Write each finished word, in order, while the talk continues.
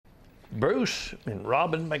Bruce and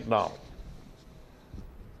Robin Macdonald.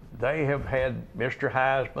 They have had Mr.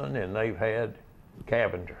 Heisman and they've had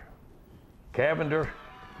Cavender. Cavender,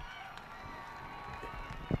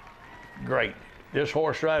 great. This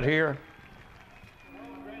horse right here.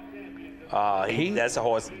 That's a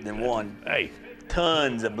horse that won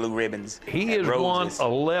tons of blue ribbons. He has won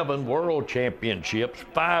 11 world championships,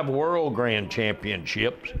 5 world grand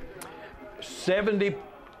championships,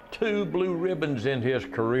 72 blue ribbons in his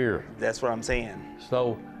career. That's what I'm saying.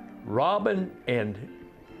 So Robin and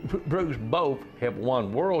Bruce both have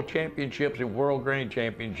won world championships and world grand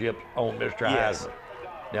championships on Mr. Yes. Heisman.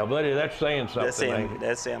 Now, buddy, that's saying something.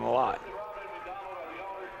 That's saying a lot.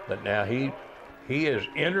 But now he has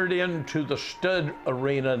entered into the stud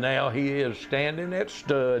arena now. He is standing at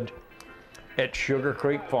stud at Sugar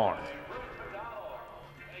Creek Farm.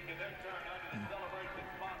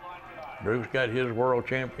 Bruce got his world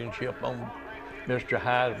championship on Mr.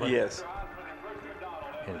 Heisman. Yes.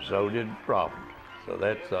 And so did Robin. So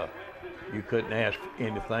that's, you couldn't ask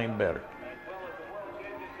anything better.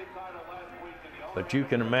 But you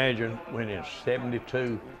can imagine winning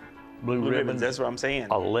 72 blue ribbons. That's what I'm saying.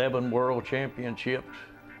 11 world championships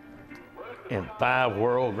and 5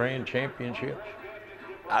 world grand championships.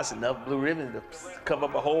 That's enough blue ribbons to cover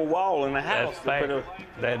up a whole wall in the house. That's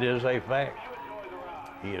fact. That is a fact.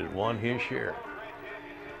 He has won his share.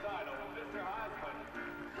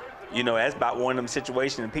 You know, that's about one of them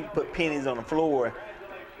situations and people put pennies on the floor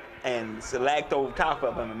and select over top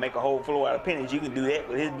of them and make a whole floor out of pennies. You can do that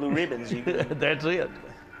with his blue ribbons. That's it.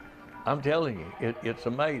 I'm telling you, it's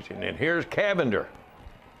amazing. And here's Cavender.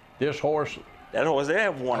 This horse. That horse there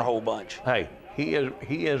have won a whole bunch. Hey, he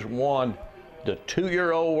has won the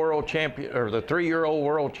 2-year-old world champion, or the 3-year-old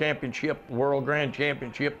world championship, world grand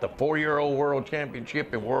championship, the 4-year-old world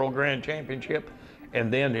championship and world grand championship,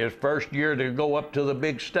 and then his first year to go up to the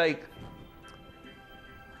big stake,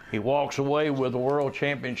 he walks away with the world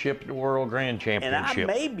championship, the world grand championship.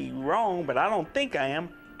 And I may be wrong, but I don't think I am.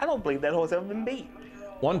 I don't believe that horse ever been beat.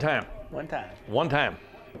 One time. One time. One time.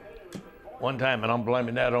 One time, and I'm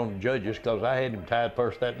blaming that on the judges because I had him tied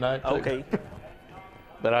first that night too. Okay.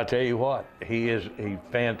 But I tell you what, he's a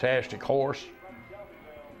fantastic horse.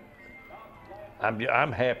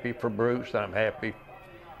 I'm happy for Bruce. I'm happy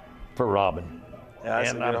for Robin. Yeah,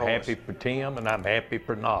 and I'm happy for Tim, and I'm happy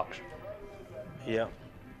for Knox. Yeah.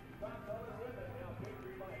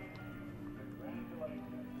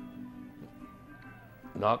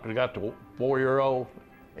 Knox got the 4-year-old,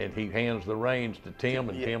 and he hands the reins to Tim,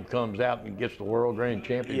 and Tim comes out and gets the World Grand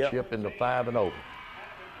Championship in the 5 and over.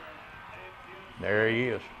 There he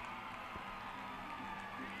is.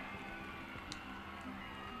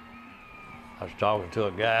 I was talking to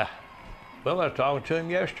a guy. Well, I was talking to him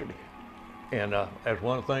yesterday. And that's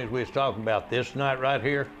one of the things we was talking about this night right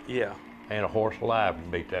here. Yeah. And a horse alive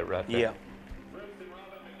and beat that right there. Yeah.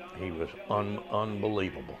 He was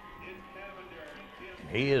unbelievable.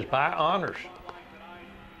 He is by honors.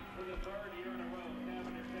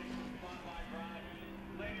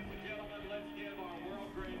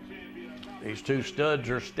 These two studs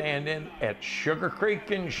are standing at Sugar Creek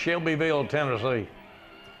in Shelbyville, Tennessee.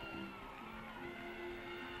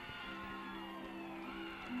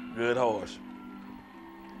 Good horse.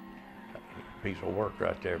 Piece of work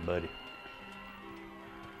right there, buddy.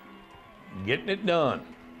 Getting it done.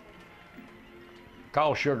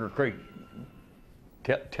 Call Sugar Creek.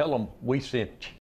 Tell them we sent you.